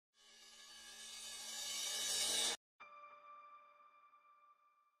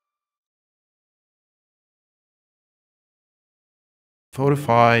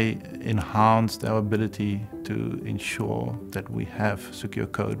Fortify enhanced our ability to ensure that we have secure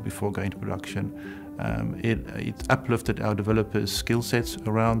code before going to production. It uplifted our developers' skill sets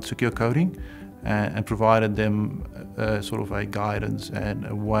around secure coding and provided them sort of a guidance and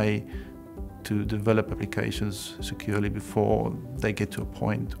a way to develop applications securely before they get to a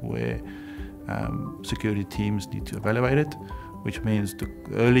point where security teams need to evaluate it, which means the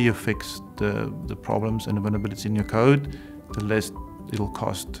earlier you fix the problems and the vulnerabilities in your code, the less it'll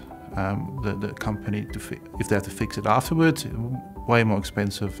cost the company if they have to fix it afterwards. Way more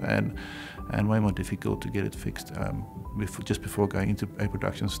expensive and way more difficult to get it fixed just before going into a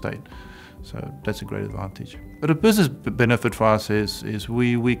production state. So that's a great advantage. But a business benefit for us is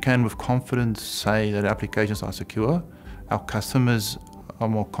we can with confidence say that applications are secure. Our customers are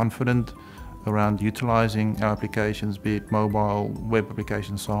more confident around utilizing our applications, be it mobile, web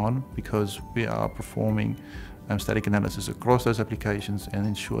applications, so on, because we are performing static analysis across those applications and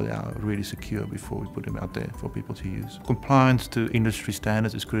ensure they are really secure before we put them out there for people to use. Compliance to industry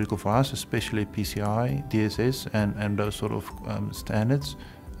standards is critical for us, especially PCI, DSS and those sort of standards.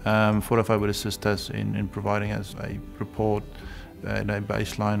 Fortify would assist us in providing us a report and a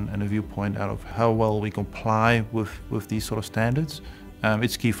baseline and a viewpoint out of how well we comply with these sort of standards.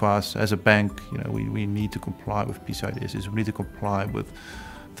 It's key for us as a bank. We need to comply with PCI DSS. We need to comply with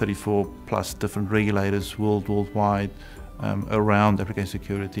 34 plus different regulators worldwide around application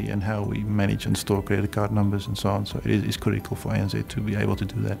security and how we manage and store credit card numbers and so on. So it is critical for ANZ to be able to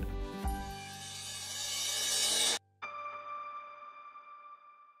do that.